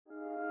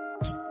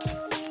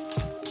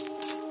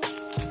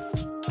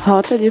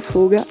Rota de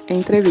Fuga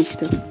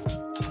Entrevista.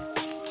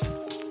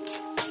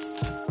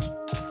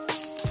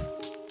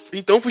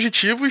 Então,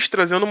 Fugitivos,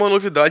 trazendo uma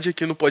novidade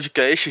aqui no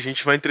podcast, a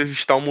gente vai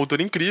entrevistar uma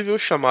autora incrível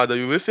chamada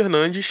Yue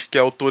Fernandes, que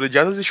é autora de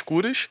Asas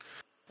Escuras,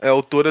 é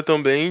autora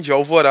também de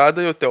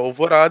Alvorada e Hotel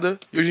Alvorada,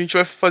 e hoje a gente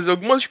vai fazer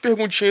algumas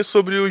perguntinhas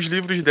sobre os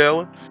livros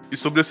dela e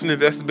sobre esse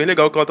universo bem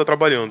legal que ela está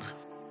trabalhando.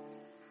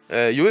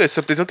 Yue, se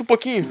apresenta um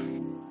pouquinho.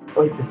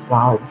 Oi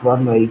pessoal, boa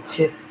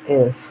noite,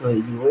 eu sou a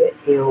Yue,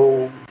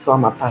 eu sou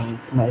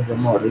amapaense, mas eu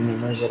moro em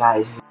Minas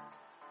Gerais há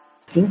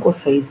 5 ou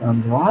 6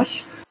 anos, eu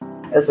acho.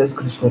 Eu sou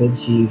escritora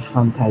de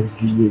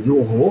fantasia e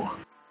horror,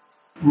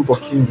 um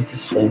pouquinho de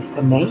suspense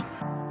também.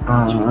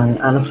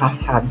 Ano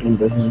passado, em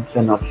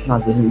 2019, final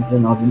de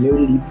 2019, meu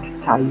livro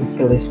saiu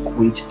pela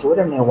School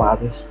Editora, né? O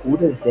Asas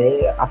Escuras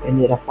é a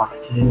primeira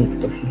parte de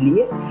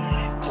Nectofilia,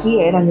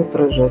 que era meu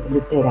projeto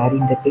literário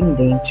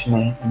independente,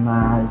 né?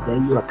 Mas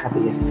aí eu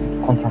acabei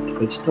assinando contrato com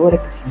a editora,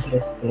 que se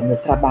interessa pelo meu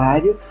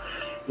trabalho,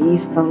 e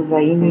estamos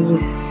aí no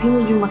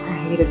início de uma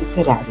carreira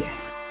literária.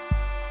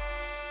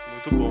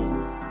 Muito bom.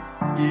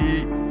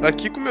 E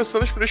aqui,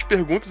 começando as primeiras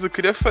perguntas, eu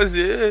queria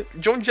fazer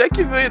de onde é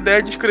que veio a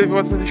ideia de escrever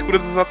Asas Escuras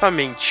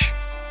exatamente?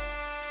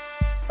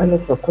 Olha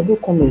só, quando eu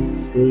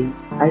comecei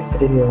a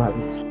escrever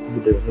Asas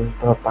Escuras, eu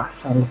estava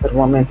passando por um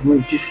momento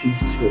muito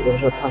difícil. Eu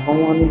já estava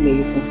 1 ano e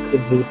meio sem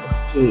escrever,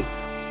 porque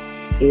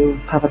eu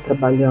estava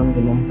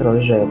trabalhando num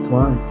projeto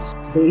antes,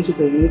 desde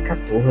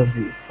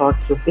 2014, só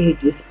que eu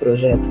perdi esse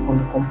projeto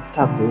quando o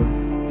computador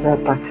foi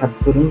atacado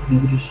por um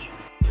vírus.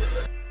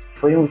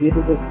 Foi um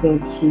vírus assim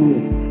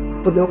que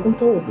fudeu com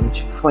tudo,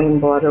 tipo, foi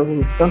embora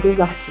tanto os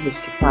arquivos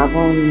que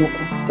estavam no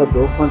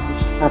computador quanto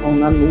os que estavam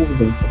na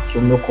nuvem, porque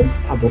o meu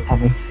computador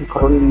estava em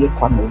sincronia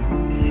com a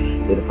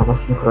nuvem, ele estava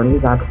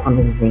sincronizado com a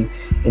nuvem,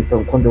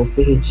 então quando eu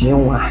perdia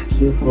um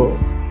arquivo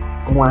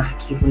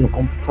no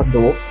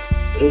computador,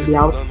 ele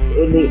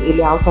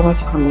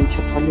automaticamente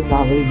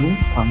atualizava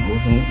junto com a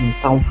nuvem,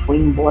 então foi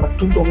embora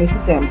tudo ao mesmo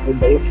tempo, e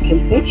daí eu fiquei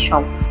sem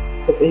chão.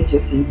 Eu perdi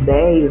assim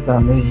 10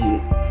 anos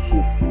de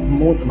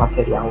muito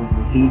material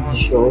em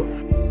vídeo.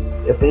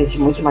 Eu perdi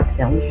muito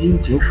material em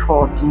vídeo, em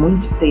foto,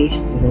 muitos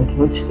textos em que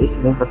eu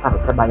estava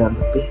trabalhando,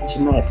 eu perdi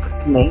na época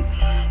também.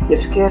 E eu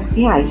fiquei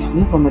assim,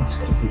 não vou mais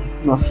escrever.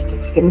 Nossa, eu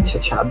fiquei muito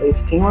chateada. Eu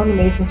fiquei 1 ano e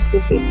meio sem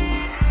escrever.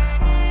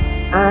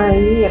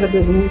 Aí era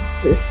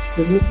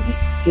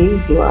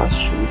 2016, eu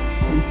acho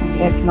isso.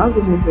 Final de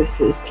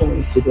 2016 para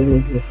início de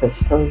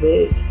 2017,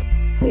 talvez.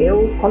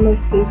 Eu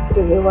comecei a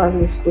escrever o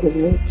Asas Escuras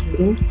meio que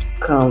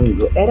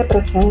brincando. Era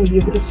para ser um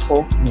livro só,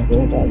 na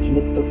verdade.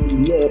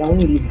 Nectofilia era um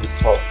livro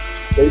só.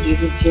 Eu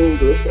dividi em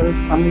 2 para não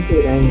ficar muito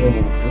grande,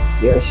 né?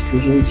 Porque eu acho que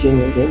hoje em dia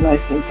ninguém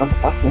mais tem tanta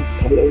paciência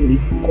para ler o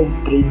livro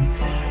comprido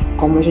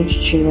como a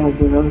gente tinha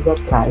alguns anos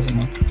atrás,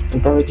 né?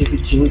 Então eu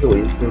dividi em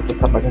 2. Eu tô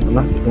trabalhando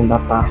na segunda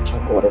parte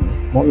agora,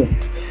 nesse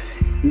momento.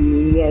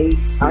 E aí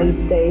a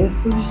ideia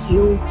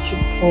surgiu,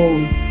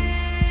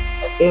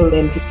 eu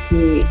lembro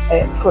que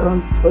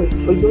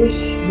foi dois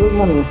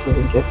momentos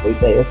em que essa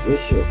ideia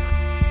surgiu.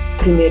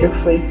 Primeiro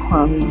foi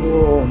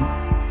quando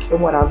eu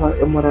morava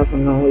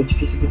no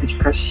edifício Duque de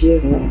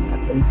Caxias, né,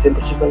 no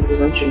centro de Belo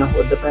Horizonte, na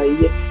Rua da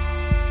Bahia.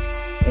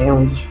 É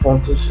um dos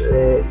pontos,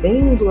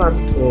 bem do lado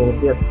do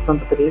Viaduto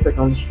Santa Teresa, que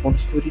é um dos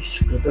pontos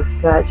turísticos da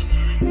cidade.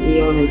 E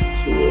eu lembro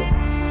que,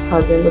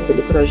 fazendo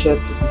aquele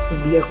projeto de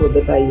subir a Rua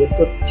da Bahia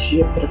todo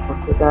dia para a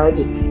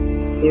faculdade,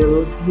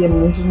 eu via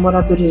muitos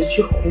moradores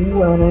de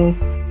rua, né?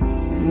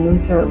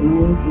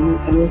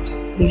 Muito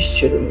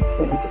triste no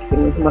centro, tem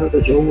muito morador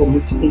de rua,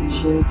 muito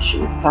pedinte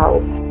e tal.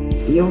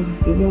 E eu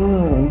vi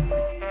um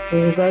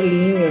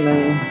velhinho,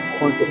 né,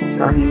 com aquele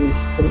carrinho de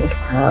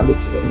supermercado e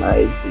tudo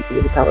mais, e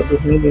ele tava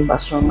dormindo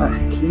embaixo de uma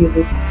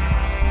marquise.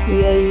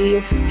 E aí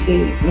eu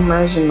fiquei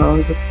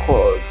imaginando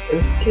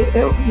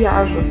eu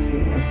viajo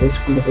assim, às vezes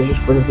quando eu vejo as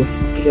coisas eu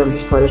fico criando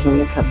histórias na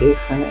minha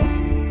cabeça, né?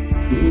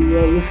 E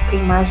aí eu fiquei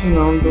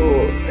imaginando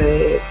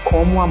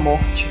como a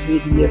morte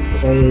viria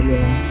pra ele,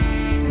 né?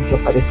 Que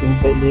aparecia um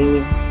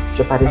velhinho,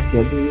 que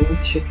aparecia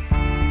doente.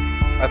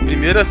 A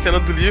primeira cena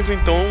do livro,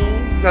 então,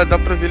 já dá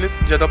pra ver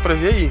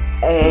aí.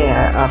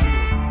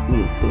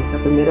 Isso. A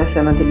primeira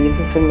cena do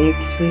livro foi meio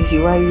que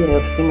surgiu aí, né?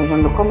 Eu fiquei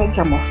imaginando como é que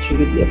a morte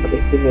viria para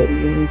esse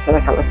velhinho.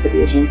 Será que ela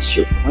seria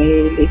gentil com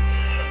ele?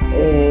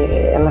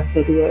 Ela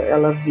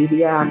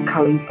viria a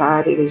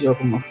acalentar ele de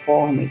alguma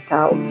forma e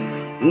tal.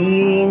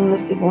 E no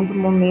segundo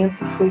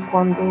momento foi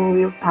quando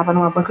eu estava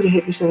numa banca de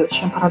revistas, eu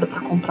tinha parado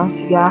para comprar um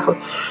cigarro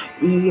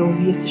e eu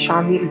vi esse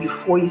chaveiro de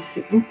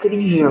foice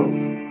incrível.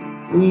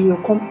 E eu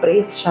comprei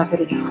esse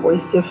chaveiro de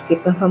foice e eu fiquei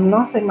pensando,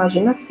 nossa,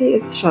 imagina se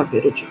esse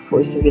chaveiro de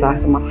foice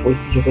virasse uma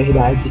foice de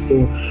verdade,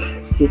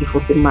 se ele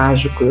fosse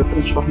mágico, eu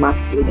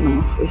transformasse ele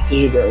numa foice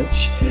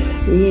gigante.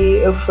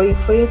 E foi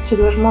esses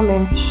 2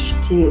 momentos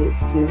que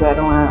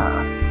fizeram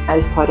a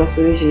história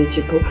surgir.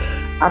 Tipo,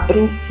 a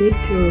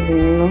princípio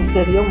não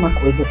seria uma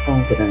coisa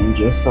tão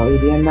grande, eu só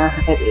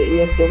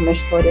ia ser uma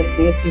história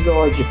assim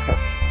episódica.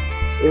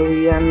 Eu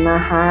ia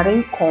narrar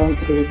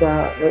encontros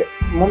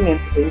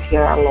momentos em que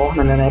a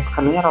Lorna, né, na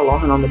época nem era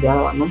Lorna o nome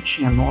dela, ela não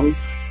tinha nome,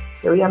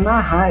 eu ia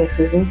narrar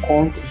esses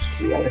encontros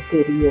que ela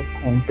teria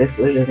com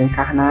pessoas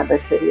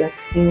desencarnadas. Seria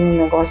assim um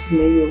negócio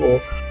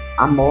meio...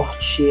 A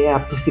morte é a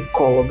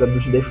psicóloga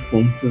dos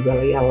defuntos.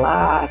 Ela ia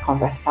lá,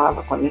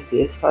 conversava,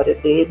 conhecia a história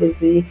deles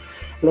e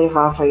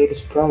levava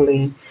eles para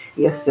além.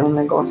 Ia ser um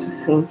negócio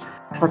assim.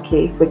 Só que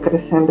aí foi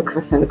crescendo.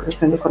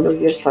 E quando eu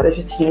vi a história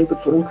já tinha ido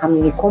por um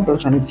caminho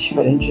completamente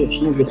diferente. Já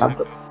tinha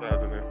virado...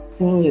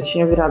 Sim, já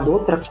tinha virado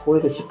outra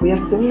coisa. Tipo, ia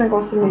ser um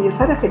negócio meio...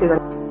 Sabe aqueles...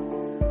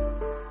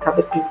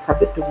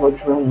 Cada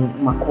episódio é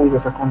uma coisa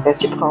que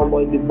acontece, tipo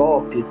Cowboy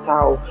Bebop e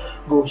tal,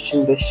 Ghost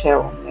in the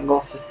Shell, um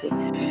negócio assim.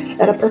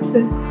 Era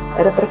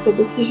pra ser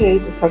desse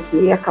jeito, só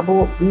que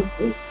acabou,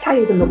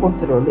 saiu do meu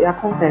controle. E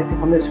acontece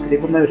quando eu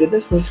escrevo, a maioria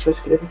das coisas que eu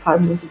escrevo sai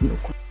muito do meu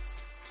controle.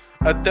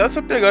 Até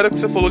essa pegada que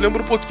você falou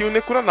lembra um pouquinho o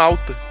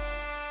Necronauta.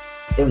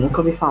 Eu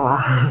nunca ouvi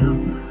falar.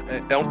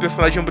 É um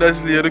personagem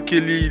brasileiro que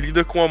ele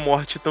lida com a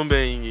morte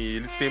também, e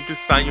ele sempre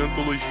sai em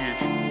antologias.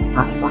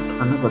 Ah, que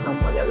bacana, vou dar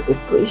uma olhada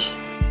depois.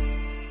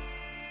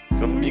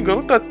 Se eu não me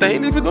engano, tá até em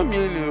livre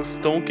domínio.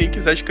 Então, quem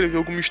quiser escrever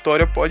alguma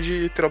história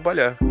pode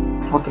trabalhar.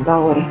 Ó, que da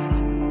hora.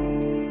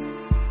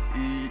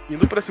 E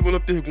indo pra segunda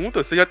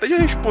pergunta, você já até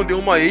respondeu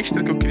uma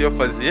extra que eu queria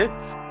fazer,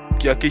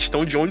 que é a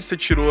questão de onde você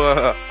tirou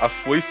a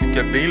foice, que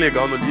é bem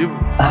legal no livro.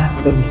 Ah,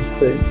 eu não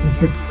sei.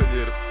 Muito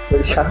maneiro.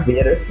 Foi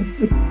chaveira.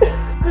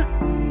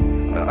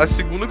 A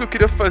segunda que eu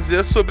queria fazer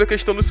é sobre a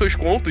questão dos seus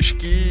contos,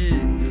 que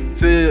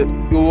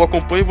eu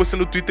acompanho você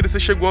no Twitter e você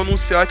chegou a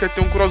anunciar que ia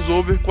ter um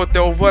crossover com o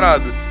Hotel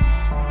Alvorada.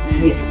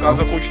 E Isso. no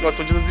caso a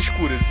continuação de Asas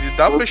Escuras. E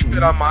dá pra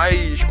esperar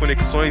mais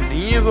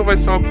conexõezinhas ou vai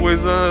ser uma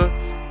coisa...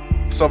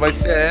 Só vai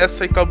ser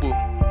essa e acabou?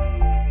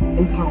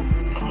 Então,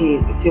 se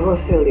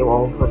você leu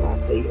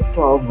Alvorada e eu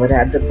tô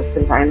Alvorada,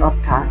 você vai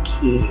notar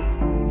que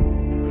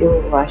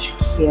eu acho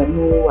que é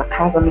A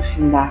Casa no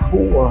Fim da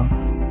Rua.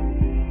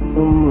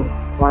 Eu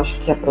acho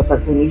que a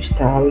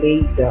protagonista, a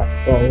Leida,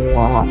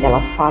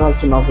 ela fala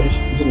de Nova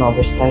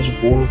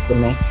Estrasburgo,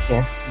 né? Que é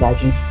a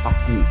cidade em que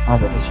passam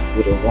Asas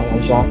Escuras.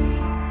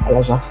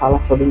 Ela já fala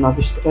sobre Nova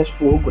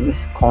Estrasburgo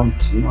nesse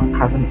conto, A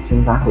Casa no Fim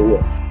da Rua.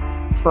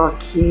 Só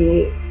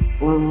que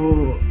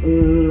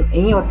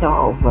em Hotel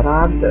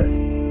Alvorada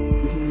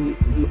e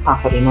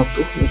Pássaros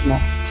Noturnos,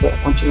 né? Que é a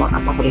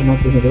Pássaros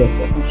Noturnos vai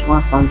ser a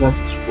continuação de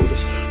Asas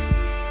Escuras.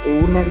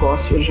 O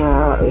negócio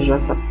já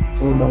se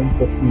aprofunda um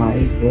pouco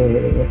mais.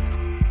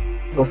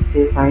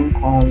 Você vai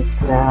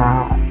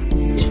encontrar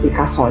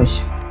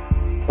explicações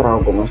para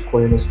algumas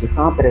coisas que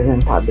são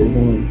apresentadas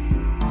em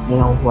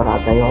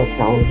Alvorada e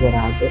Hotel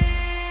Alvorada,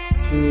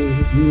 que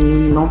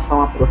não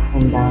são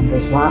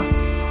aprofundadas lá,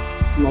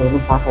 mas no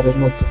Pássaros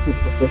Noturnos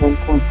você vai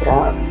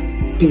encontrar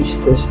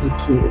pistas do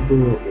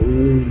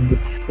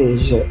que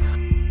seja.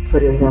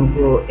 Por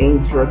exemplo, em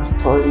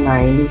Drugstore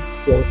 9,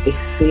 que é o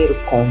terceiro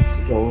conto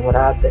de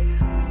Alvorada,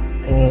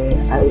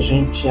 a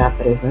gente é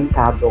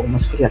apresentado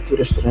algumas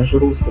criaturas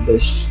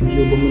translúcidas e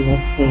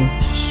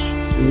luminescentes,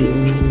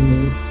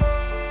 que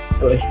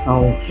elas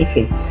são,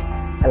 enfim,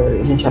 a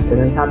gente é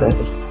apresentado a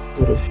essas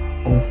criaturas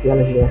como se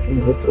elas viessem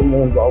de outro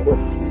mundo, algo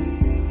assim.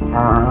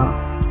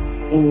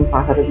 Em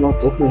Pássaros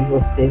Noturnos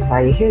você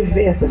vai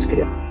rever essas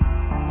criaturas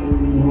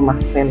em uma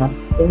cena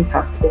bem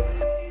rápida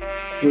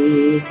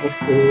e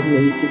você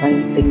meio que vai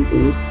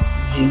entender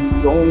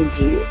de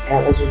onde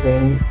elas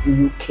vêm e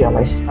o que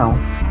elas são.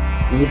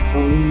 Isso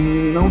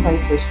não vai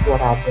ser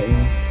explorado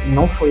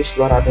não foi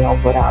explorado em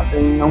Alvorada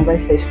e não vai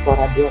ser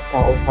explorado em Hotel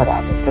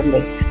Alvorada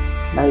também.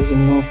 Mas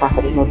no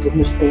Pássaros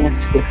Noturnos tem essa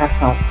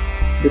explicação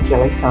do que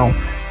elas são,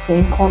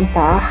 sem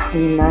contar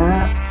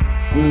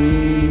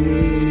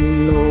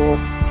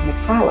como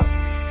fala?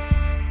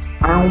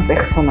 Há um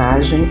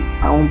personagem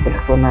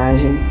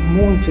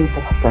muito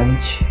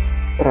importante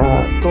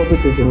para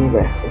todos os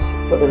universos,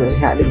 todas as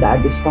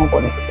realidades estão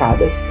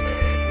conectadas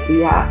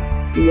e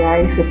há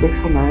esse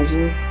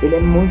personagem, ele é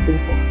muito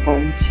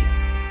importante.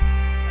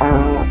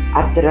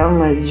 A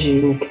trama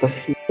de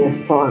Nictofilia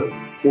só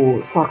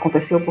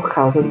aconteceu por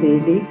causa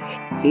dele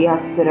e a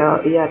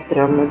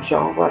trama de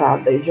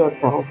Alvorada e de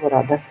Hotel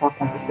Alvorada só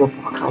aconteceu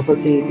por causa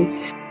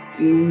dele,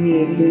 e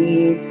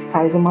ele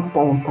faz uma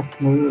ponta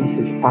no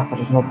início de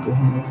Pássaros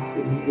Noturnos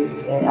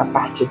e a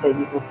partir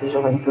daí você já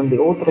vai entender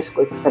outras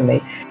coisas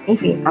também.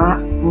 Enfim, há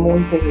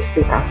muitas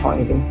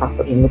explicações em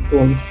Pássaros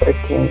Noturnos para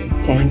quem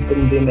quer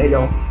entender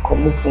melhor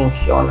como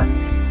funciona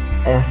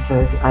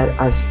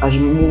as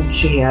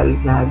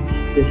multirealidades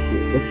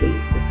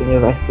desse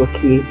universo que eu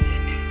criei.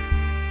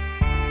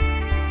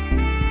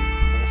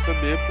 Vamos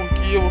saber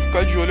porque eu vou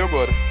ficar de olho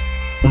agora.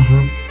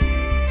 Uhum.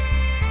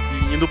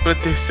 E indo pra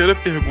terceira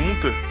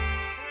pergunta.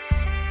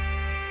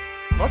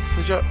 Nossa,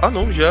 você já... Ah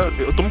não, já...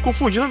 Eu tô me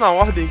confundindo na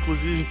ordem,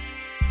 inclusive.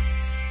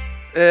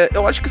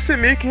 Eu acho que você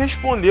meio que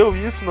respondeu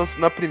isso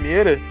na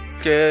primeira,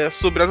 que é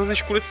sobre Asas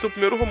Escuras, seu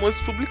primeiro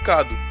romance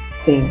publicado.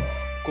 Sim.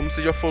 Como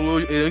você já falou,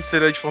 antes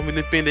era de forma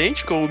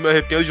independente, que eu me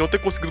arrependo de não ter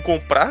conseguido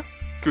comprar,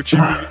 que eu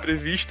tive os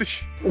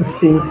imprevistos.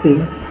 Sim.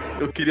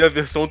 Eu queria a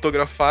versão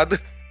autografada.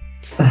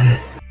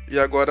 E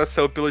agora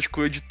saiu pela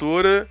Escura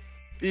Editora.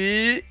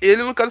 E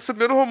ele, no caso, seu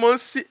primeiro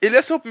romance, ele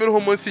é seu primeiro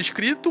romance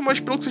escrito, mas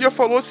pelo que você já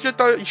falou, você já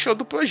tá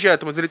enchendo o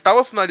projeto, mas ele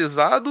tava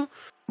finalizado,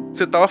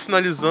 você tava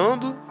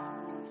finalizando,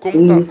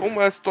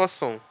 como é a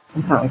situação?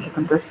 Então, o que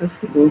acontece é o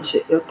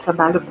seguinte, eu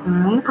trabalho com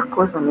muita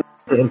coisa ao mesmo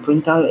tempo,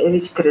 então eu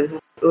escrevo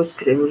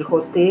os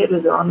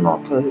roteiros, eu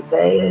anoto as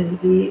ideias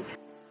e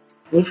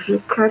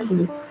fica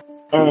ali.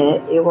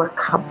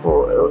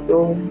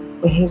 Eu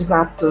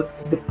resgato,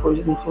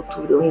 depois no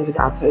futuro, eu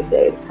resgato a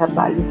ideia,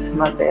 trabalho em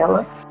cima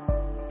dela.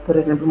 Por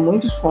exemplo,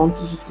 muitos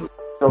pontos de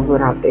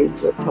Alvorada e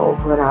de Hotel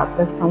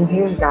Alvorada são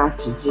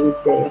resgate de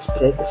ideias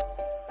prévias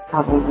que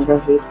estavam na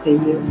gaveta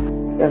e eu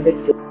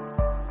gavetei.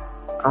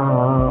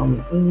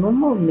 No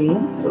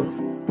momento,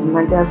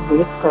 na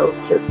gaveta, o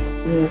que eu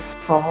tenho é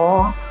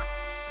só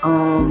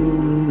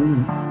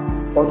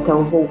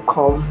Hotel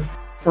Volkov,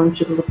 que é um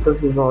título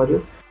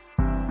provisório.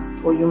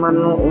 Foi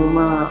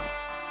uma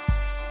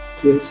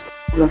que eu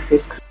comecei a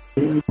escrever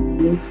em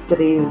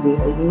 2013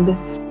 ainda,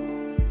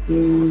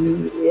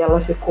 e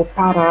ela ficou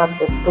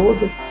parada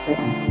todo esse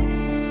tempo,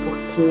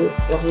 porque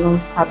eu não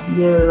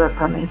sabia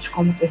exatamente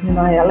como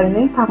terminar ela, e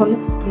nem estava no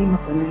clima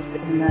também de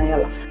terminar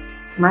ela.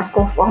 Mas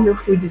conforme eu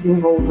fui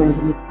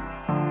desenvolvendo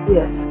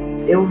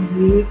eu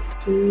vi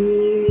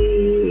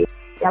que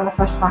ela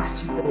faz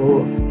parte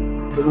do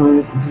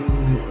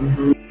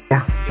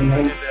universo,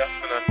 né?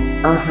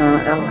 E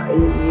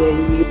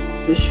aí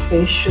o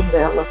desfecho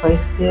dela vai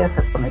ser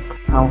essa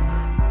conexão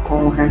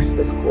com o resto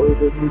das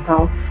coisas.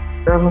 Então,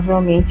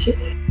 provavelmente,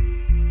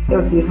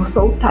 eu devo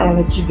soltar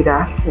ela de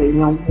graça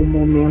em algum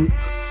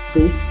momento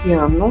desse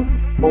ano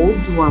ou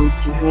do ano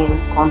que vem,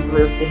 quando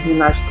eu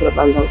terminar de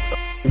trabalhar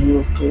os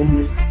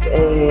noturnos.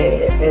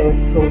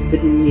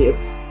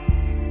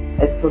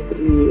 É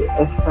sobre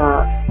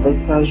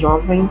essa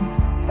jovem.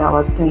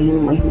 Ela tem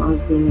uma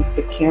irmãzinha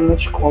pequena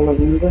de escola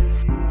ainda.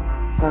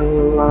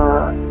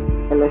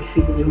 Ela é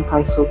filha de um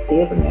pai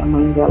solteiro, né? A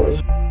mãe dela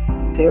já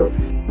nasceu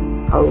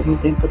há algum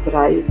tempo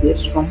atrás, e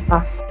eles vão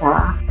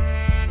passar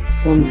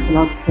no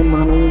final de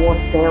semana em um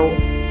hotel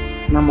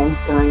na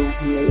montanha,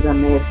 no meio da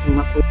neve,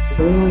 uma coisa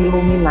bem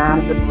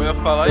iluminada. Eu ia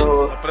falar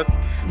isso,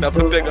 dá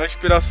pra pegar a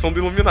inspiração do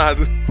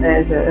Iluminado.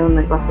 Já é um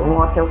negócio, um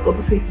hotel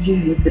todo feito de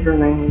vidro,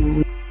 né?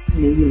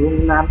 Meio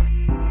iluminado.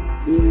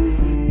 E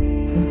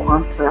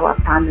enquanto ela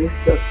tá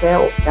nesse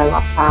hotel,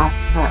 ela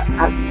passa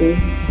a ter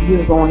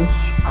visões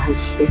a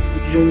respeito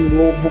de um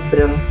lobo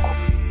branco,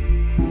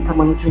 do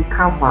tamanho de um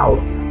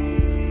cavalo.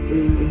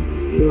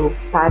 E eu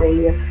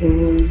parei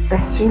assim,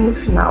 pertinho do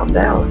final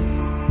dela.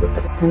 Eu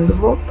pretendo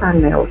voltar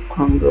nela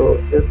quando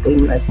eu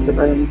terminar de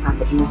trabalhar no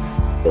Passarinho.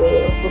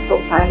 Eu vou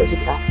soltar ela de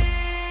graça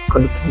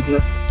quando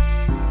terminar.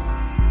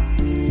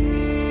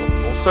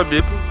 Vamos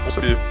saber,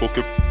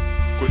 porque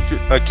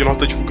aqui no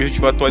Notadifúgio a gente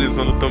vai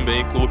atualizando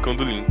também,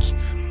 colocando o link.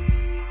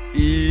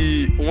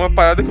 E uma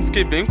parada que eu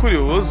fiquei bem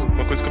curioso,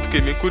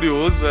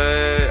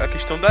 é a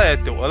questão da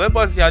Ethel. Ela é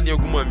baseada em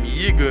alguma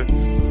amiga,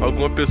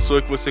 alguma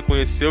pessoa que você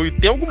conheceu, e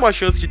tem alguma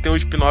chance de ter um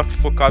spin-off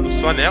focado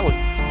só nela?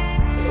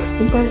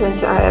 Então,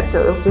 gente, a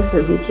Ethel, eu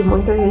percebi que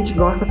muita gente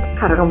gosta pra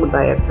caramba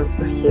da Ethel,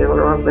 porque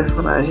ela é uma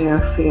personagem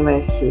assim,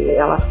 né, que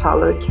ela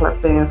fala o que ela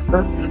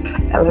pensa,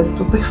 ela é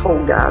super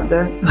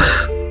folgada.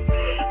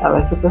 Ela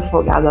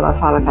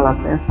fala o que ela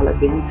pensa, ela é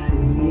bem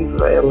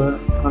incisiva, ela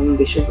não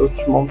deixa os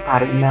outros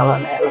montarem nela,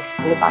 né? Ela é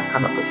super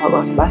bacana, a pessoa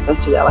gosta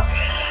bastante dela.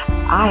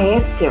 A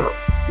Ethel,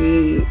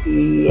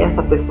 e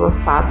essa pessoa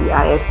sabe,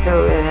 a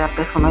Ethel, a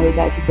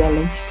personalidade dela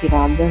é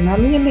inspirada na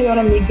minha melhor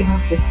amiga, a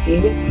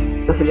Cecília.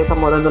 Cecília tá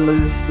morando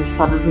nos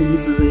Estados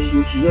Unidos hoje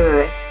em dia,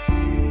 né?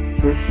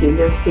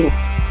 Cecília, assim,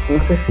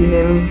 Cecília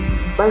é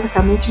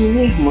basicamente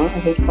minha irmã, a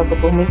gente passou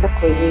por muita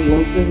coisa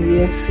juntas,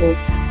 e assim,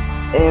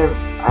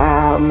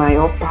 a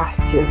maior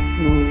parte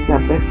assim da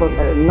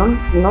personalidade,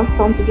 não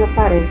tanto de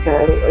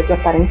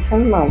aparência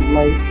não,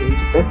 mas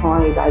de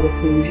personalidade,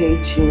 assim, um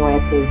jeitinho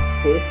hétero de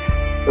ser,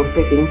 eu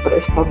peguei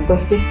emprestado da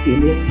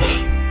Cecília.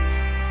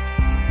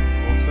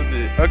 Vamos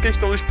saber. A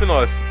questão do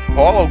spin-off,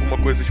 rola alguma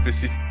coisa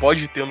específica?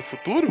 Pode ter no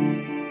futuro?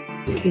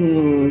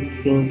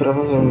 Sim,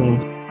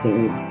 provavelmente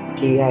sim.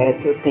 Que a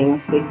Ethel tem um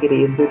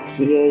segredo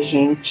que a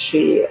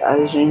gente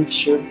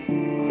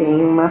tem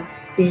uma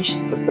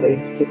pista para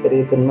esse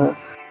segredo, né?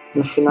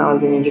 No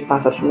finalzinho de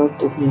Pássaros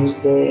Noturnos,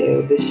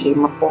 eu deixei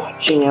uma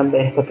portinha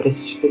aberta para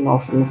esse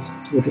spin-off no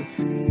futuro.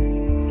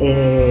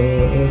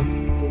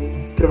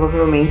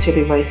 Provavelmente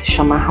ele vai se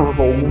chamar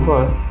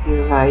Volva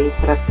e vai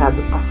tratar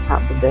do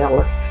passado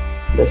dela,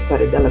 da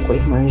história dela com a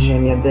irmã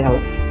gêmea dela,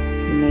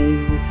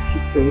 mas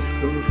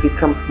isso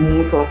fica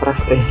muito lá pra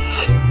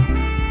frente.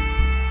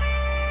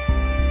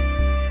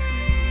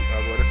 E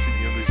agora,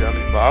 seguindo já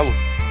no embalo,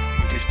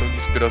 em questão de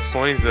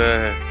inspirações,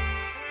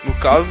 no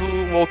caso,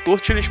 o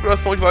autor tira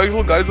inspiração de vários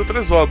lugares e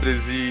outras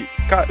obras. E,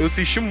 cara, eu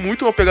assisti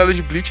muito uma pegada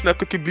de Bleach na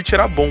época que Bleach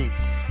era bom.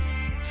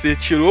 Você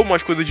tirou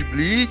umas coisas de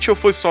Bleach ou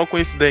foi só uma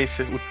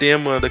coincidência? O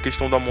tema da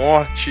questão da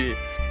morte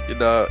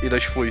e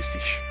das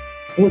foices?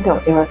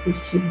 Então, eu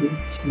assisti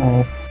Bleach na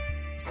época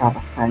que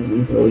tava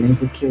saindo. Eu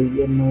lembro que eu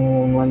ia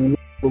no Anime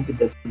Clube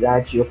da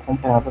cidade e eu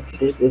comprava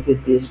aqueles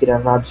DVDs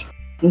gravados por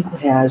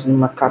R$5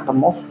 numa capa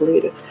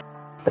mofleira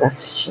pra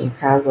assistir em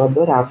casa, eu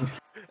adorava.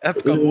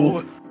 Época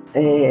boa.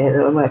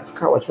 Era uma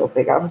época ótima. Eu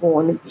pegava o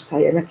ônibus,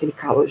 saía naquele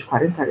calor de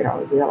 40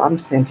 graus, ia lá no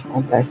centro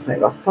comprar esse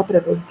negócio só pra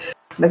ver.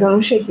 Mas eu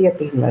não cheguei a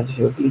terminar de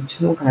ver o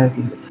Bleach nunca na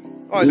vida.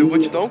 Olha, eu vou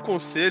te dar um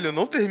conselho,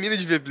 não termine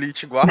de ver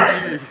Bleach,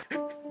 guarde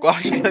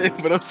a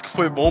lembrança que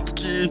foi bom,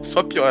 porque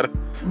só piora.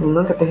 Eu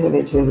nunca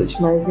terminei de ver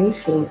Bleach, mas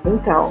enfim,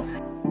 então,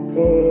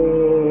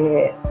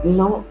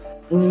 não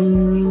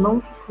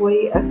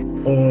foi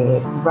assim.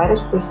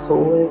 Várias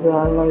pessoas,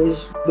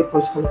 elas,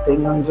 depois que elas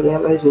terminam de ler,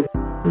 elas dizem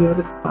que o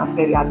livro tem uma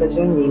pegada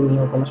de anime.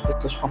 Algumas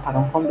pessoas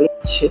comparam com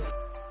Bleach,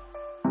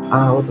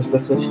 outras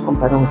pessoas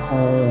comparam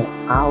com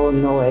Ao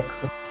no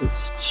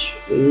Exorcist.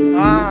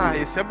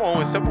 Esse é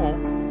bom.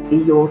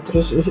 E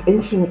outros,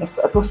 enfim, é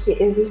porque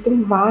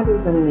existem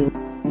vários animes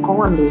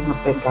com a mesma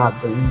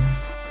pegada, né?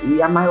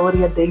 E a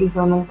maioria deles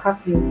eu nunca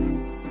vi.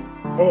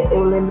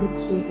 Eu lembro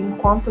que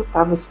enquanto eu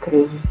estava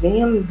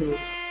escrevendo,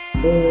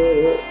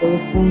 eu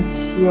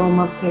sentia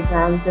uma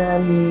pegada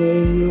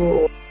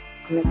meio...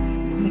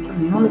 Como é que é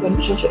o nome dele?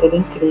 Gente, ele é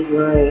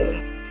incrível.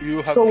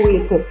 Soul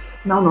Eater.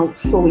 Não,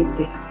 Soul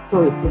Eater.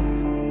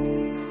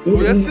 Eu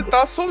ia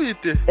citar Soul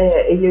Eater.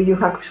 E o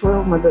Yu Hakusho é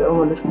uma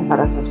das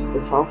comparações que o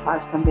pessoal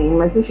faz também.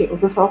 Mas enfim, o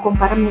pessoal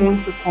compara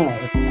muito com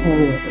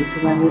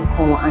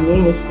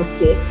animes,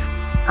 porque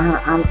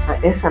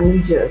essa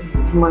mídia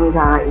de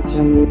mangá e de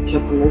anime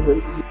japonesa,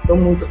 eles lidam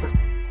muito com essa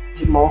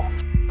de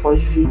morte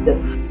pós-vida.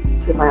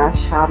 Você vai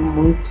achar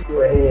muito.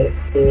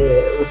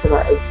 Você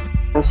vai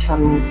achar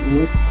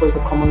muita coisa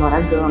como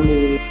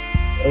Noragami,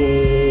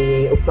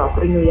 o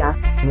próprio Inuyasha,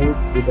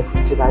 da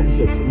quantidade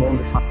de outro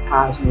mundo,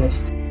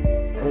 fantasmas,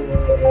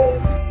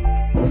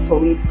 o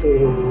Soul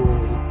Eater,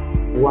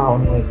 o Ao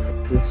no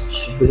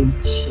Exorcist,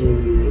 Bleach,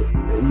 Yu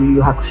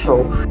Yu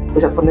Hakusho.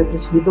 Os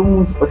japoneses lidam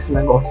muito com esse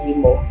negócio de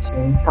morte,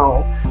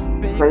 então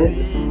vai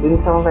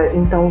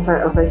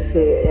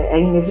ser,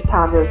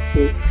 inevitável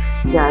que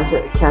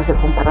haja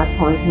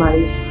comparações,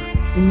 mas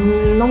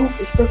não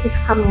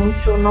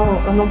especificamente eu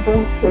não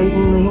pensei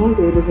em nenhum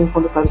deles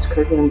enquanto eu estava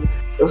escrevendo.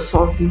 Eu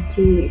só vi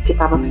que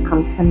estava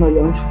ficando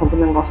semelhante quando o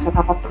negócio já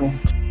estava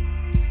pronto.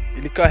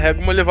 Ele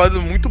carrega uma levada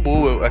muito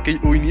boa.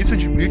 O início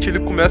de Bleach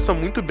ele começa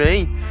muito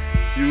bem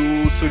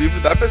e o seu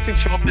livro dá pra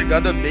sentir uma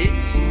pegada bem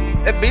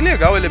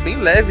legal. Ele é bem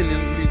leve,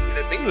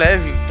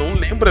 então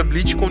lembra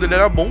Bleach quando ele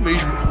era bom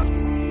mesmo.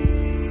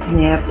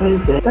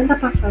 Pois é. Então dá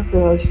pra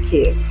fazer, acho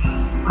que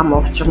a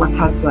morte é uma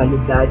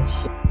casualidade,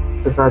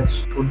 apesar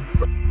de tudo.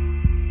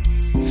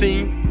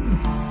 Sim,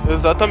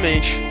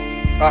 exatamente.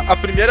 A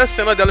primeira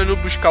cena dela indo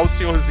buscar o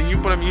senhorzinho,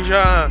 pra mim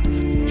já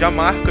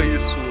marca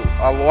isso.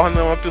 A Lorna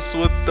é uma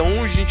pessoa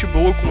tão gente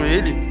boa com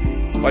ele.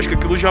 Acho que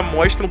aquilo já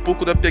mostra um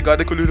pouco da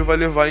pegada que o livro vai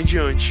levar em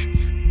diante.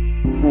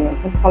 Eu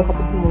sempre falo pra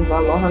todo mundo, a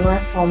Lorna não é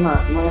só uma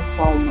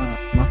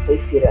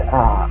ceifeira,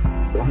 a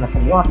Lorna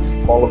também é uma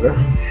psicóloga.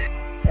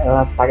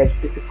 Ela paga de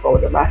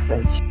psicóloga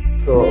bastante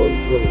pro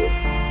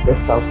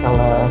pessoal que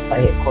ela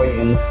sai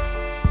recolhendo.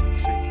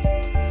 Sim.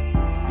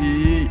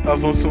 E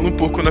avançando um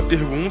pouco na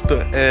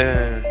pergunta,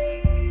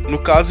 no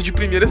caso de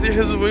primeira você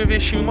resolveu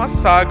investir em uma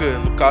saga,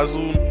 no caso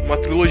uma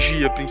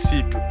trilogia a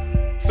princípio.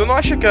 Você não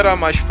acha que era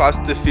mais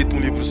fácil ter feito um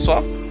livro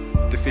só?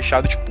 Ter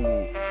fechado tipo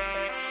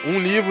um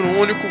livro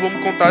único,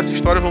 vamos contar essa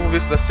história, vamos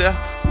ver se dá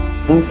certo?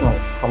 Então,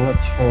 como eu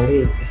te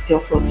falei, se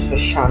eu fosse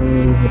fechar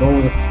um livro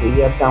único,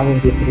 ia dar um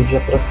livro de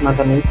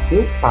aproximadamente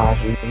 1000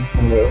 páginas,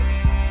 entendeu?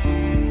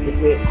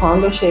 Porque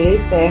quando eu cheguei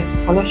perto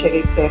do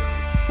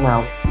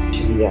final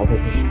de Asas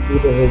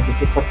Escuras, eu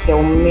disse, isso aqui é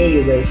o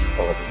meio da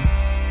história.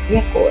 E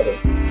agora?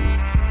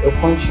 Eu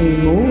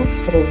continuo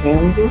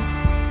escrevendo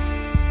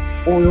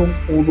ou eu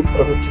pulo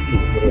para outro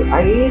livro?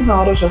 Aí na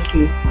hora eu já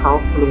fiz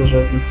cálculos, eu já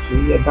vi que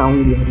ia dar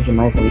um livro de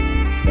mais ou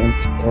menos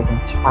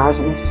 300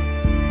 páginas,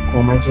 com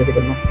uma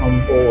diagramação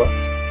boa.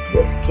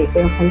 Eu fiquei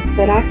pensando,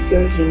 será que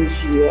hoje em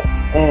dia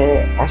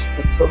as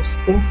pessoas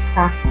têm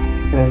saco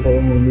para ler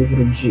um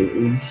livro de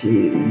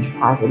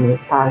quase 1000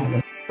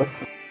 páginas?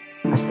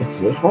 As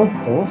pessoas vão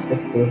com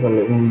certeza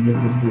ler um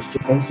livro do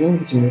Stephen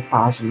King de 1000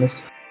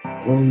 páginas,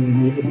 um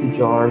livro do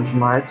George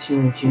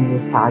Martin de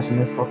 1000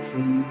 páginas, só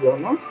que eu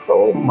não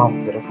sou uma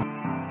autora,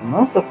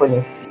 não sou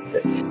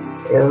conhecida,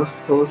 eu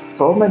sou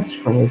só uma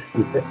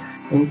desconhecida.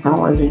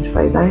 Então a gente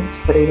vai dar esse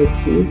freio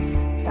aqui,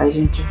 a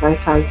gente vai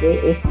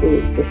fazer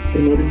esse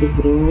primeiro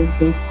livrinho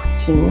bem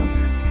curtinho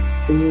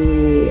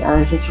e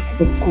a gente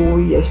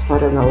conclui a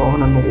história da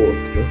Lorna no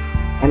outro.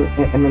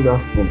 É melhor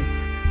assim.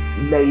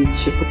 Daí,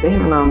 tipo,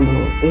 terminando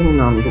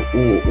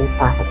o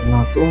Pássaro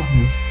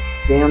Noturno,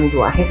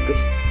 vendo a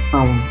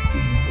repercussão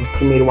do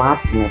primeiro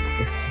ato, né?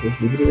 Porque esses dois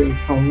livros eles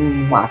são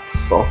um ato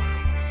só.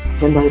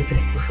 Vendo a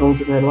repercussão do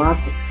primeiro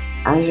ato,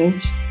 a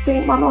gente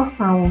tem uma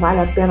noção,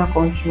 vale a pena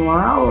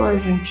continuar ou a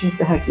gente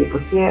encerra aqui?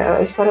 Porque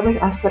a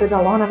história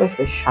da Lorna vai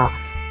fechar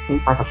em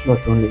Pássaros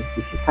Noturnos,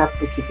 e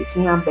que fica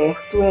em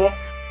aberto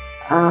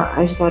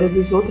a história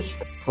dos outros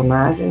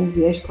personagens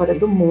e a história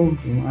do mundo,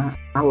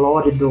 a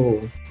lore do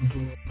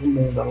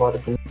mundo, a lore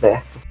do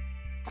universo.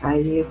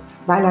 Aí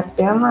vale a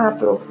pena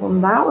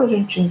aprofundar ou a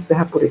gente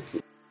encerra por aqui?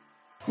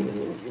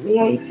 E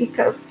aí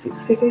fica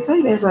isso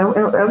aí mesmo,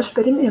 é o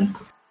experimento.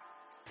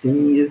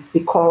 Se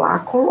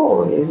colar,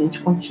 colou, e a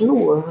gente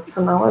continua.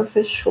 Senão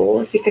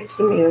fechou, fica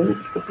aqui mesmo,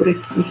 fica por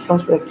aqui,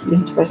 ficamos por aqui, a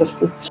gente fecha as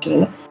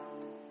cortinas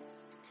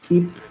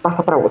e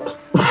passa pra outra.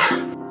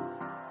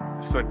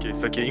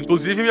 Isso aqui.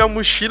 Inclusive, minha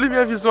mochila e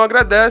minha visão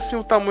agradecem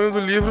o tamanho do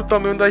livro e o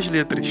tamanho das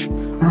letras.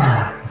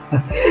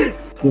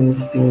 Sim,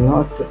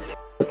 nossa.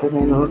 Eu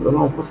também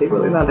não consigo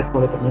ler nada com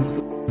letra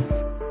muito.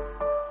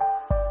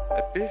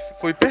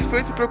 Foi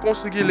perfeito pra eu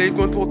conseguir ler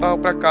enquanto voltava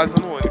pra casa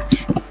no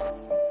ônibus.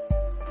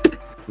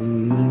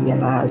 E a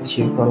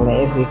narrativa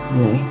leve,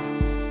 né?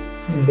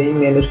 Bem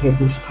menos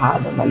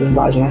rebuscada, uma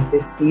linguagem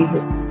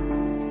acessível.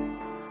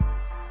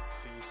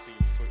 Sim.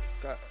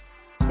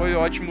 Foi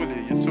ótimo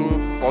ler. Isso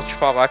eu posso te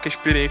falar que a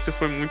experiência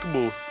foi muito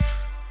boa.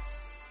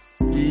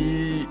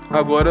 E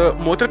agora,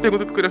 uma outra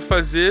pergunta que eu queria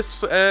fazer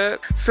é: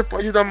 você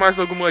pode dar mais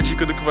alguma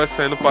dica do que vai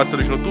sair no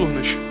Pássaros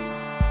Noturnos?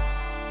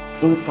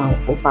 Então,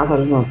 o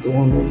Pássaros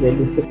Noturnos,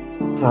 ele se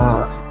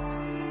passa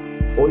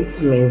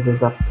 8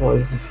 meses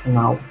após o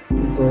final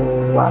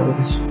do Asas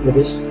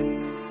Escuras.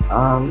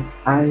 A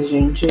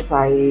gente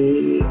vai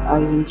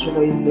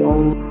ver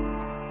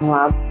um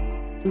lado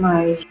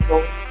mais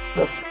voltado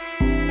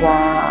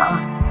pra...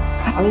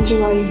 A gente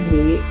vai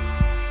ver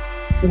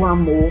o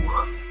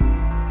amor,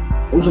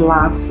 os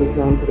laços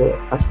entre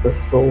as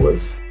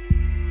pessoas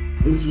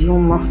de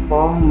uma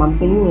forma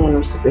bem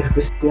menos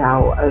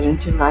superficial. A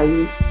gente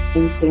vai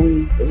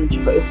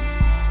entender,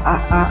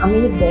 a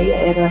minha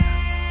ideia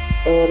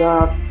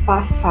era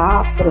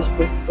passar para as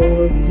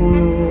pessoas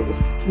o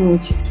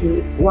seguinte,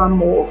 que o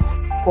amor,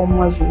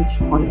 como a gente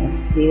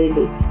conhece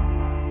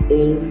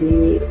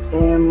ele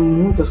é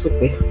muito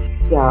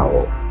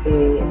superficial,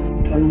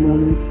 é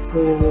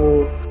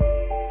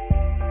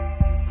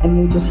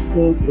muito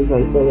simples. A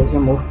ideia de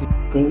amor que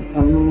tem é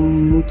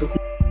muito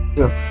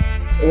rígida.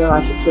 Eu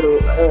acho que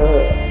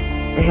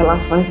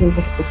relações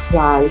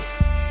interpessoais,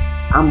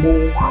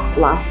 amor,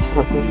 laços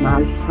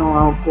fraternais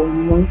são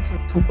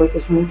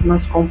coisas muito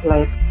mais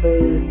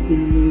complexas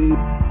e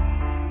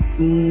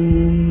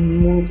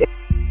muito.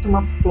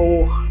 Uma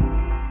flor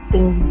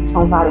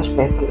são várias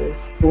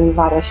pétalas, tem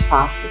várias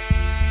faces,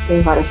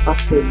 tem várias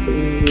facetas,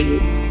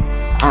 e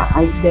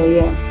a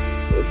ideia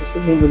do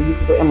segundo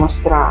livro é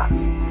mostrar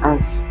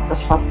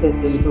as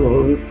facetas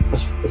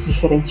as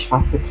diferentes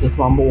facetas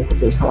do amor,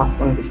 das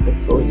relações das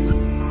pessoas.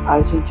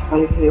 A gente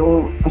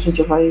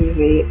vai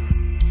ver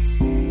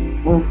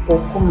um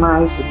pouco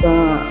mais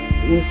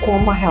em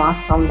como a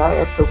relação da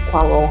Ethel com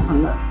a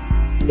Lorna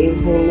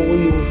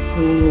evoluiu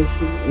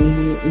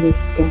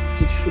nesse tempo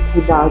de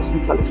dificuldade em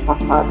que elas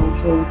passaram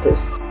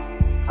juntas.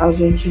 A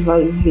gente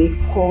vai ver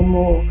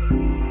como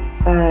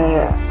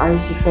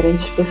as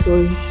diferentes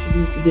pessoas,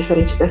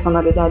 diferentes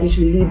personalidades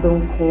lidam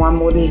com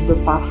amores do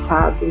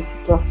passado e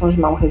situações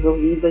mal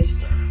resolvidas.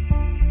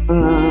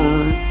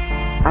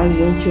 A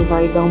gente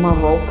vai dar uma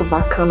volta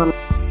bacana.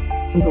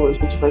 A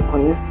gente vai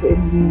conhecer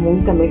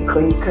muita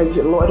mecânica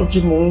de lore de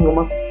mundo,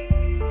 uma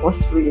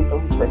construir, então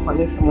a gente vai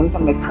conhecer muita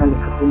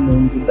mecânica do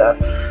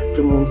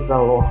mundo da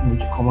Lorna,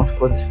 de como as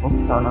coisas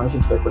funcionam. A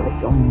gente vai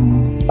conhecer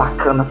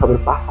bacana sobre o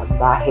passado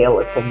da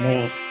Hela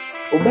também.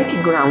 O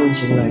background,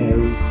 né,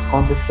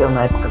 aconteceu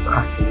na época do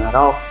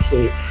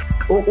Ragnarok.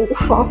 O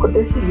foco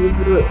desse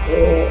livro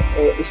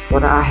é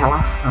explorar a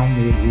relação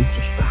entre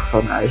os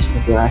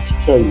personagens. Eu acho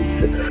que é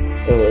isso.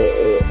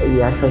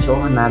 E essa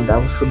jornada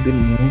ao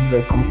submundo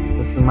é como se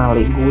fosse uma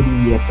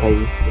alegoria para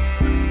isso.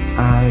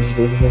 Às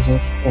vezes a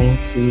gente tem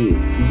que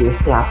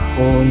descer a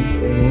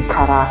fundo,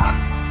 encarar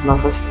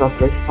nossas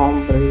próprias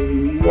sombras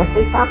e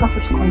aceitar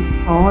nossas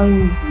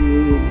condições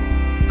e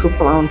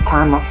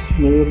suplantar nossos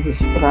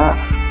medos para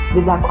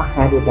lidar com a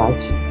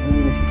realidade.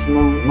 A gente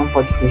não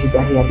pode fugir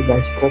da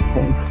realidade para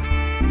sempre.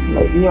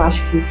 E eu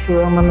acho que isso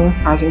é uma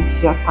mensagem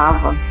que já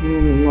estava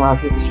no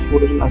Asas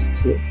Escuras, mas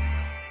que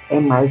é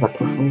mais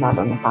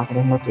aprofundada no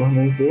Pássaros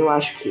Noturnos. Eu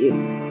acho que,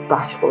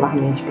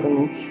 particularmente para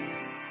mim,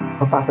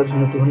 o Pássaros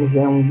Noturnos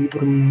é um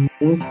livro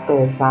muito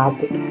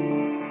pesado.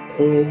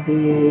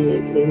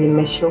 Ele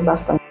mexeu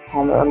bastante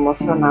com o meu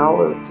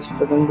emocional. Eu estou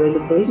escrevendo ele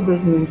desde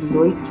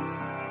 2018.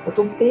 Eu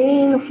estou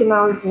bem no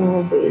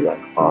finalzinho dele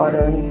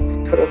agora,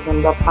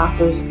 escrevendo a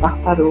Passos de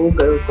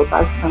Tartaruga. Eu estou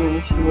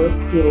basicamente no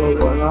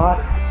epílogo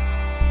agora.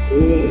 E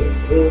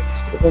eu estou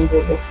escrevendo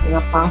ele assim,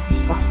 a Passos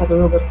de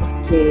Tartaruga,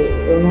 porque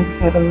eu não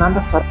quero nada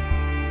fora.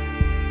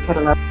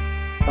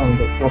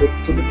 Eu quero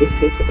tudo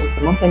perfeito, porque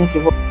eu não tenho que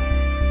voltar.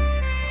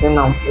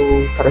 Não,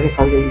 eu quero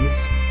refazer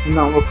isso.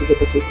 Não, eu podia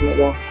ter feito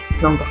melhor.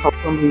 Não, tá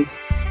faltando isso.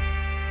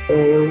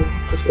 Eu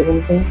tô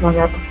escrevendo bem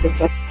devagar porque eu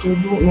quero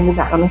tudo no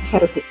lugar. Eu não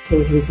quero ter que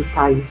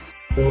revisitar isso.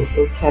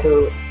 Eu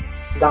quero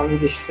dar um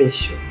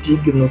desfecho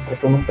digno para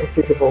que eu não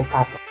precise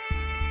voltar.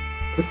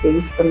 Porque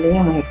isso também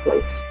é um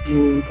reflexo de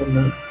mim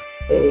também.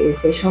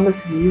 Fechando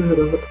esse livro,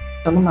 eu vou estar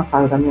fechando uma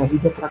fase da minha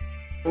vida para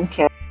eu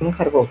não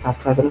quero voltar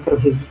atrás, eu não quero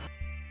revisitar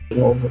de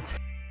novo. Eu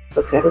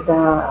só quero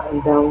dar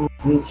um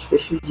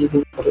desfecho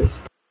digno para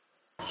isso.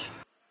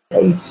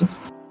 É isso.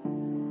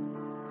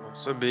 Com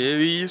saber,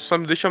 e só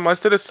me deixa mais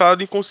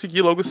interessado em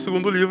conseguir logo esse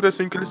segundo livro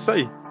assim que ele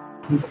sair.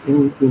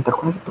 Sim, tá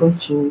quase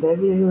prontinho.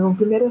 Deve no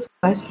primeiro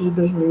semestre de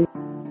 2000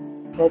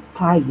 deve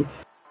estar aí.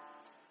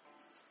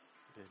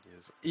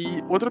 Beleza.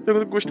 E outra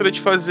pergunta que eu gostaria de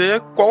fazer é: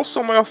 qual a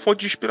sua maior fonte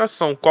de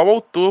inspiração? Qual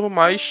autor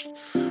mais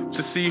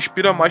você se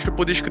inspira mais para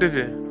poder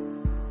escrever?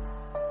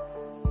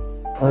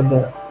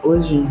 Olha,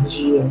 hoje em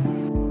dia,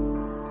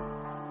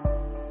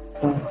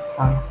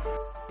 pensar.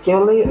 Porque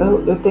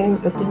eu tenho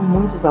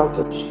muitos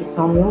autores que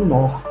são meu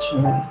norte,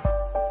 né?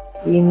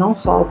 E não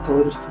só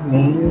autores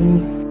também,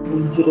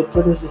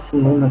 diretores de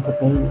cinema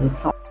também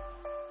são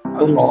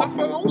Não precisa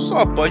falar um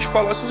só, pode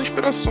falar suas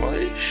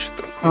inspirações.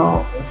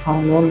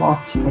 são meu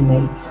norte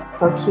também.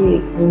 Só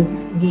que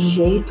do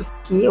jeito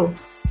que eu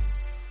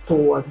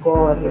tô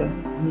agora,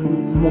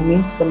 no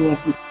momento da minha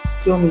vida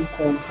que eu me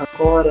encontro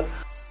agora,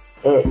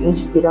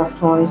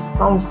 inspirações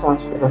são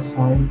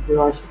inspirações.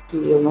 Eu acho que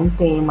eu não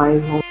tenho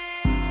mais um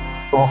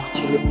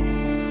norte.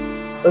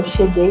 Eu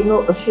cheguei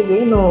no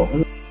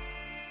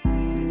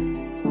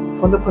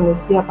quando eu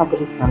conheci a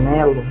Patrícia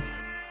Mello,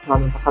 no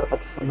ano passado, a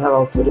Patrícia Mello,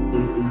 autora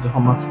de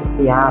romance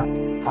premiado,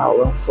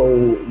 lançou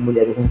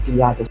Mulheres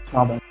Empilhadas no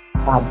final do ano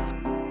passado.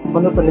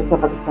 Quando eu conheci a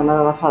Patrícia Mello,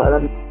 ela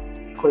falou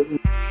coisa.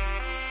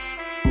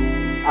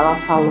 Ela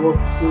falou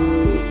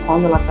que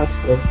quando ela está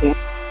escrevendo,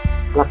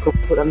 ela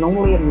procura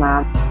não ler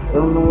nada.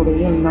 Eu não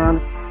leio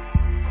nada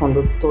quando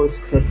eu estou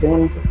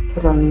escrevendo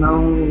para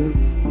não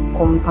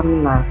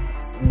contaminar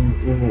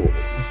o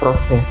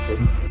processo,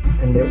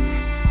 entendeu?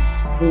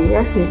 E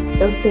assim,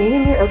 eu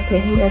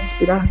tenho minhas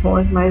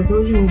inspirações, mas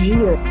hoje em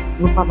dia,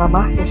 no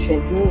patamar que eu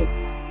cheguei,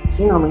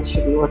 finalmente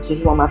cheguei, eu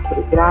atingi uma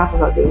maturidade,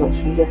 graças a Deus, eu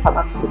atingi essa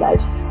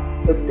maturidade.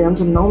 Eu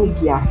tento não me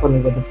guiar por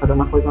ninguém, eu tento fazer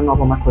uma coisa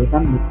nova, uma coisa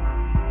minha.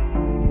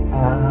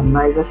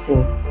 Mas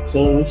assim,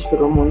 quem me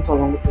inspirou muito ao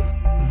longo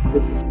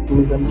desses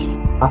últimos anos que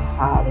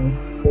passaram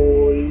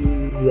foi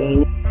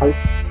Anne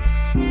Rice,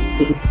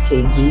 Philip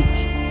K. Dick,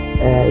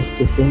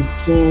 Stephen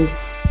King,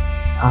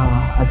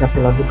 a H.P.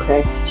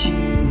 Lovecraft,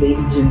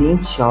 David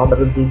Lynch. A obra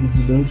do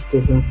David Lynch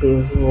teve um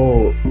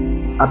peso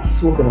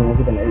absurdo na minha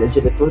vida, né? Ele é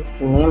diretor de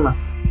cinema,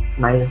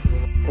 mas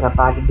o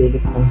trabalho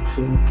dele com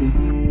Twin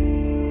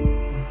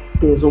Peaks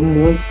pesou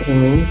muito pra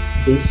mim,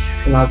 desde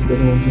o final de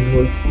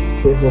 2018,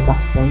 pesou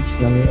bastante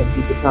na minha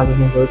vida. Final de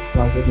 2018,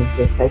 final de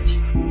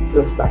 2017,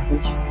 trouxe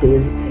bastante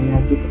peso pra minha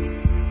vida.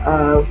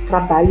 O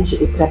trabalho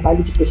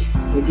de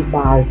pesquisa de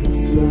base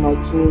que o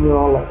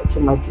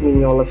Mike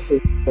Mignola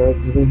fez para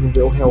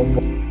desenvolver o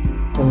Hellboy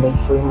também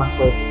foi uma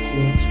coisa que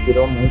me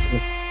inspirou muito,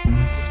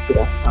 muita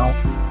inspiração.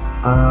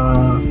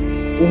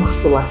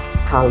 Ursula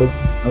K. Le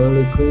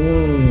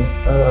Guin,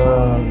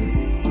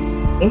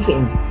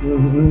 enfim,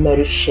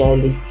 Mary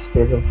Shelley, que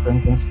escreveu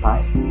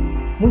Frankenstein.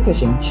 Muita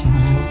gente.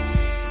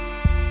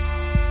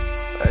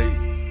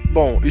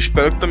 Bom,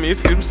 espero que também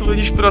esse livro sirva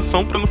de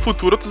inspiração para no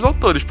futuro outros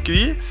autores,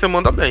 porque você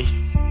manda bem.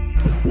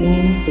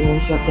 Sim,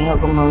 já tem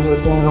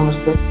algumas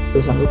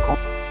pessoas já me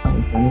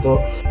contando.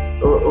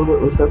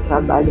 O seu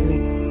trabalho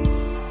me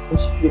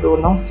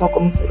inspirou não só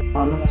como ser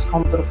humano, mas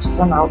como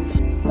profissional.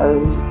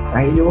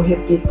 Aí eu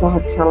repito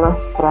aquela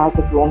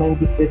frase do homem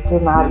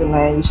bicentenário,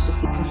 né? Isto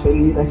fica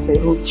feliz em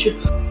ser útil.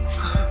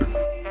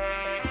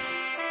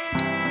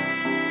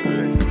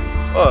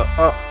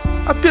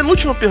 A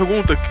penúltima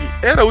pergunta, que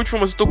era a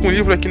última, mas eu tô com o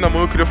livro aqui na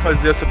mão, eu queria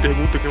fazer essa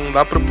pergunta que não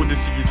dá pra poder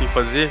seguir sem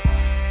fazer.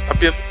 A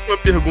penúltima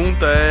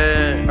pergunta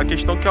é a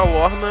questão que a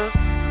Lorna...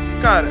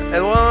 Cara,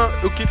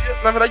 eu queria,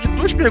 na verdade,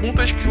 duas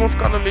perguntas que vão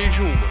ficar no meio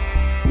de uma.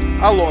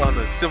 A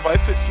Lorna,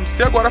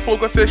 você agora falou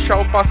que vai fechar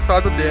o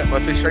passado dela,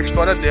 vai fechar a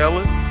história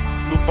dela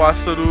no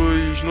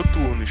Pássaros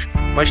Noturnos.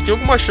 Mas tem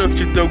alguma chance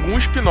de ter algum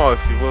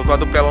spin-off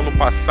voltado pra ela no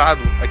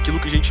passado, aquilo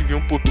que a gente viu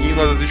um pouquinho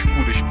nas Asas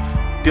Escuras,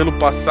 ter no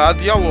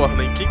passado? E a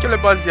Lorna, em quem que ela é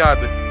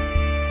baseada?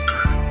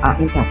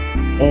 Então,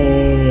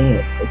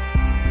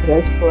 para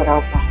explorar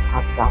o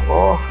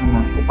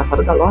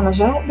passado da Lorna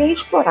já é bem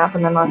explorado,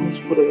 né? Nas Asas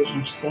Escuras a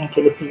gente tem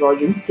aquele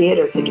episódio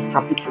inteiro, aquele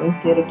capítulo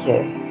inteiro que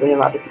é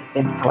levado pelo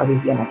tempo que ela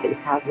vivia naquele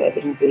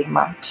casebre em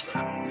Wehrmacht.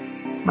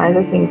 Mas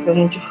assim,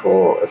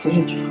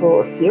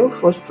 se eu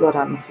for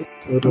explorar no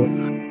futuro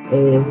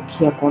o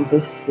que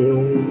aconteceu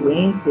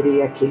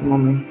entre aquele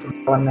momento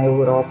dela na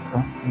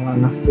Europa, lá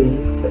na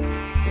Suíça,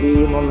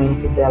 e o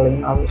momento dela em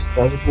Nova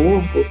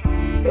Estrasburgo,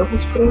 eu vou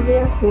escrever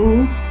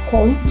assim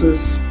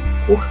contos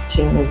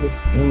curtinhos,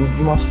 assim,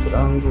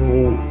 mostrando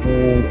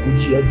o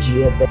dia a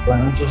dia dela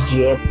antes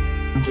de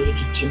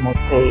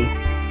Timotei,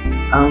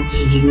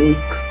 antes de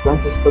Nix,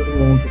 antes de todo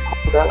mundo,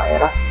 quando ela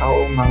era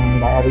Salma,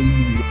 ainda era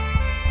Ilha.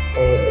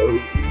 Eu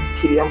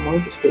queria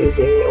muito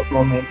escrever o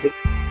momento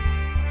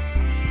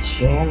de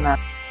Tina,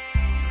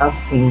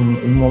 assim,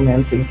 o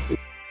momento em que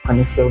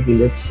conheceu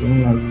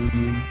Guilhotina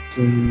e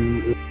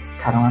que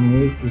ficaram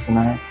amigos,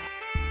 né?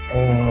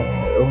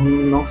 Eu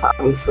não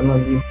falo isso no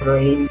livro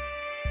em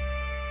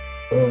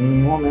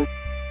nenhum momento,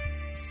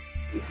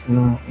 isso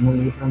no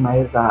livro,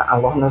 mas a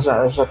Lorna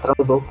já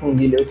transou com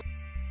Guilhotina.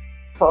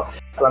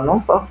 Ela não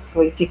só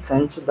foi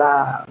ficante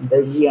da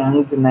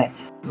Jiang, né?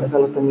 Mas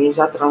ela também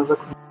já transou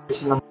com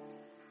Guilhotina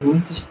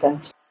muito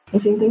distante.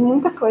 Enfim, tem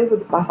muita coisa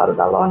do passado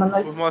da Lorna,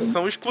 mas...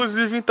 Informação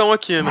exclusiva, então,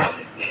 aqui, né?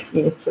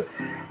 Isso.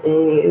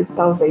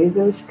 Talvez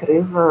eu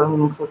escreva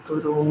no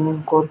futuro um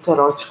conto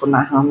erótico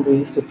narrando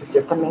isso, porque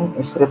eu também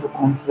escrevo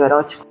contos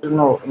eróticos.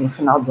 No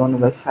final do ano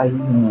vai sair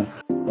um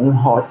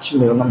hot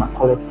meu numa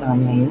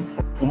coletânea em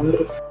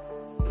setembro.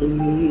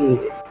 E,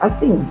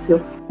 assim, se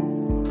eu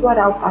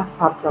explorar o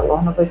passado da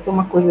Lorna, vai ser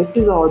uma coisa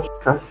episódica,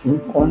 assim,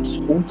 contos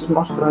curtos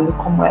mostrando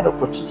como era o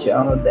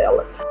cotidiano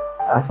dela.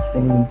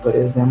 Assim, por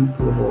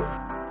exemplo,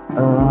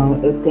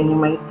 eu tenho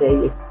uma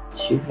ideia que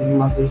tive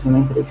uma vez numa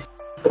entrevista,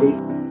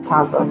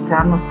 estava até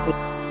anotei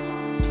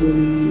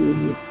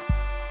que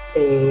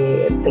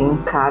tem um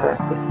cara,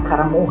 esse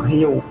cara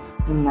morreu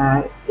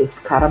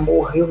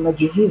na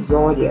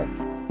divisória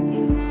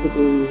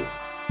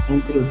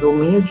entre o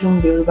domínio de um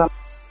deus da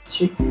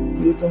morte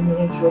e o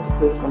domínio de outro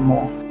deus da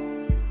morte.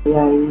 E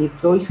aí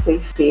 2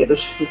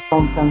 ceifeiros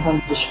ficam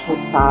tentando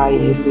disputar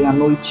ele a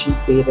noite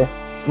inteira.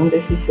 Um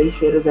desses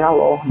ceifeiros é a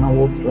Lorna, o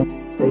outro eu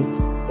não sei.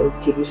 Eu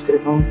queria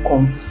escrever um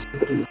conto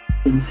sobre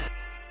isso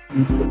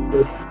no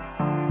futuro.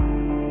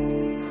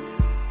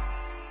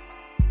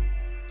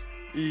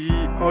 E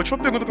a última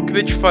pergunta que eu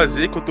queria te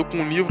fazer, que eu tô com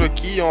um livro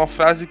aqui, é uma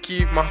frase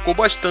que marcou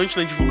bastante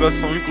na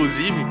divulgação,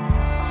 inclusive.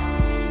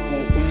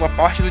 Uma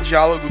parte do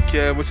diálogo que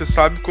é: você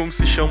sabe como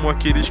se chamam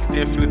aqueles que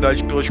têm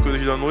afinidade pelas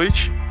coisas da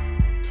noite?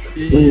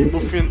 E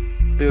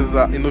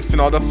no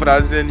final da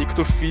frase é: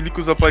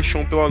 nictofílicos, a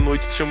paixão pela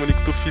noite se chama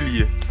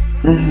nictofilia.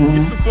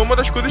 Isso foi uma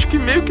das coisas que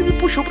meio que me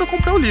puxou pra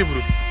comprar o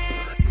livro.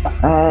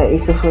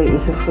 Isso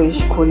foi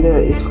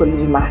escolha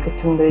de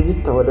marketing da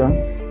editora.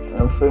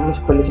 Foi uma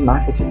escolha de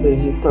marketing da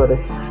editora.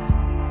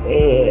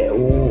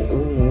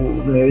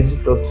 O meu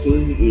editor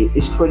que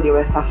escolheu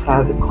essa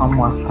frase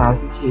como a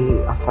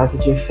frase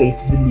de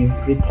efeito do livro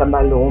e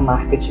trabalhou o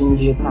marketing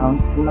digital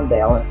em cima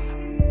dela.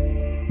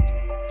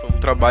 Foi um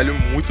trabalho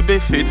muito bem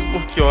feito,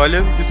 porque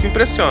olha, isso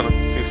impressiona,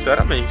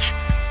 sinceramente.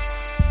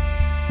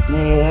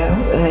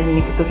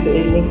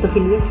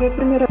 Nictofilia foi a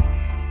primeira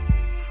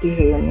que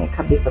veio à minha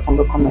cabeça quando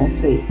eu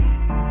comecei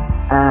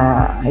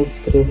a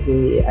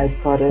escrever a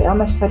história. É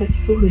uma história que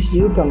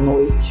surgiu da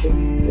noite.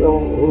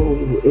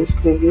 Eu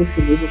escrevi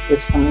esse livro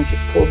praticamente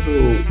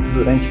todo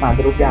durante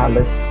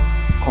madrugadas,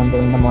 quando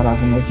eu ainda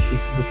morava no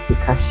edifício do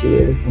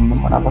Picaxeiros, ainda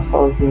morava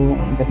sozinha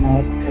ainda na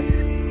época.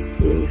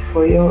 E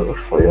foi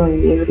um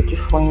livro que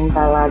foi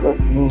embalado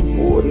assim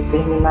por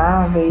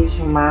intermináveis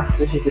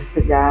maços de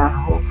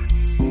cigarro,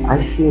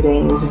 as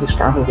sirenes dos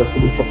carros da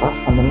polícia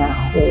passando na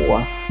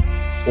rua,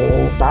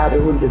 o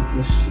barulho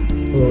dos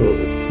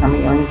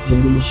caminhões de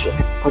lixo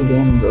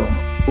recolhendo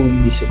o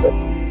lixo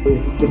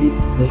os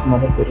gritos dos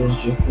moradores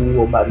de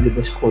rua, o barulho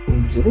das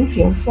corujas,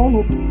 enfim, o som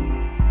no...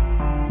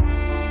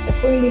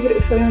 Foi um livro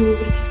que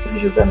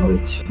surgiu da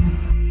noite.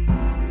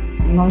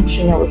 Não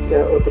tinha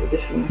outra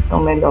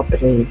definição melhor para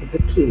ele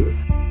do que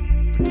isso.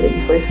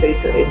 Ele foi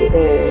feito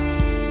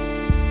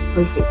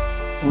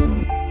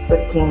por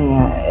quem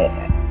é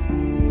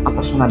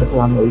apaixonado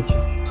pela noite,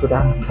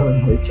 furado pela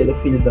noite. Ele é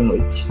filho da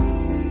noite.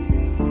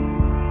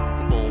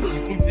 Bom,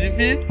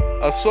 inclusive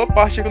a sua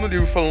parte aqui no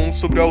livro falando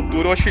sobre o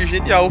autor, eu achei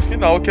genial o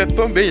final, que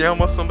também é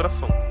uma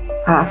assombração.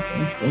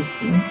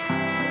 Sim.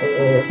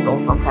 Sou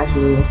um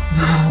fantasminha.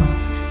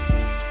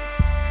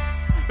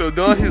 Eu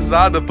dei uma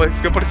risada,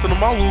 fiquei parecendo um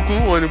maluco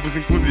no ônibus,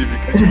 inclusive.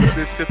 Acredito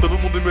descer todo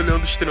mundo me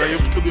olhando estranho,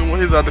 porque eu dei uma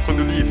risada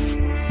quando eu li isso.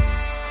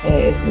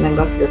 Esse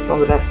negócio de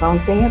assombração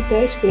tem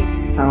até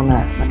explicação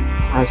na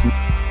página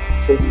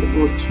do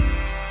Facebook.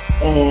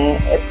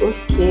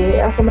 Porque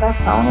a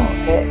assombração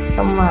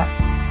é uma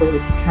coisa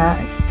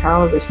que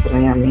causa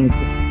estranhamento,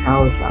 que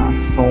causa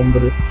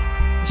assombro,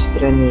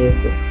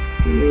 estranheza.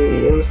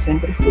 E eu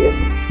sempre fui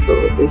essa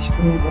pessoa, desde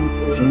que me engano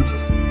por gente, eu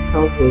sempre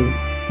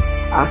causei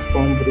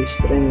assombro e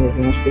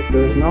estranheza nas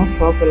pessoas, não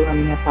só pela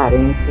minha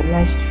aparência,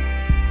 mas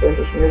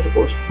pelos meus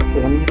gostos,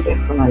 pela minha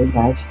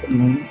personalidade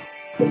também.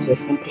 As pessoas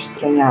sempre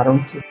estranharam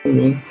tudo em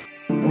mim.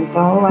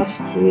 Então eu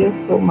acho que eu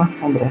sou uma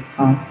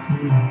assombração.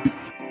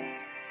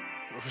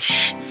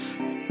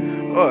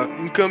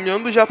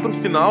 Encaminhando já pro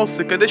final,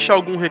 você quer deixar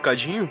algum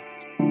recadinho?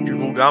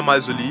 Divulgar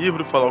mais o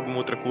livro, falar alguma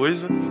outra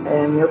coisa?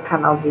 Meu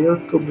canal do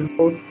YouTube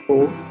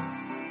voltou.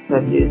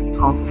 Gostaria de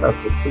convidar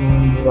todo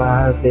mundo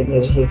a ver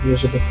minhas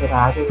reviews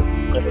literárias. Eu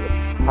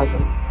vou fazer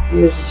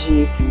reviews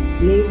de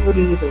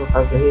livros, eu vou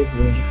fazer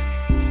reviews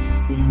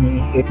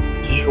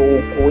de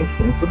jogo,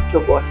 enfim, tudo que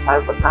eu gostar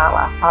eu vou estar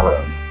lá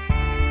falando.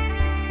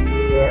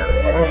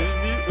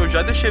 Eu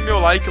já deixei meu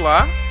like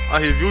lá, a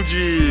review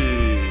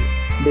de...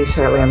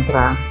 Deixa ela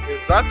entrar.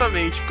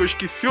 Exatamente, porque eu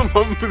esqueci o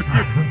nome do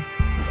livro.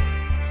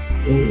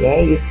 E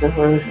é isso,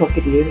 eu só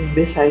queria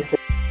deixar esse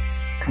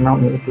canal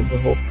no YouTube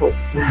voltou.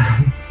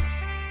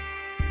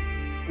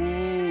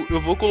 Eu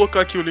vou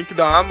colocar aqui o link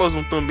da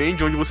Amazon também,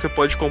 de onde você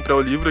pode comprar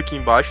o livro aqui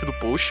embaixo do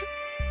post,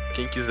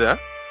 quem quiser.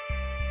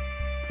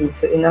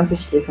 E não se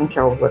esqueçam que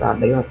a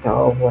Alvorada e o Hotel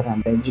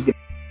Alvorada é de graça.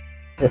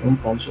 Você não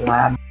pode ir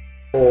lá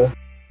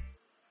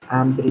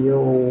abrir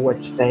o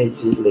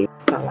Wattpad e ler,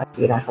 tá lá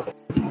de graça pra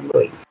todo mundo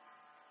aí.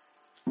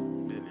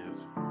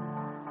 Beleza.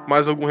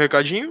 Mais algum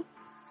recadinho?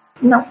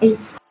 Não, é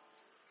isso.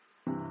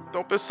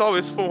 Então, pessoal,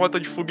 esse foi um Rota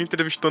de Fuga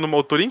entrevistando uma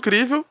autora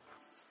incrível.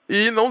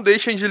 E não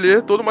deixem de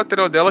ler todo o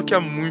material dela, que é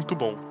muito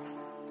bom.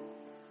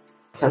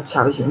 Tchau,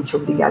 tchau, gente.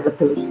 Obrigada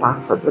pelo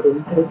espaço. Adorei a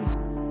entrevista.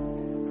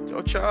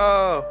 Tchau,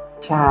 tchau.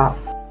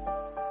 Tchau.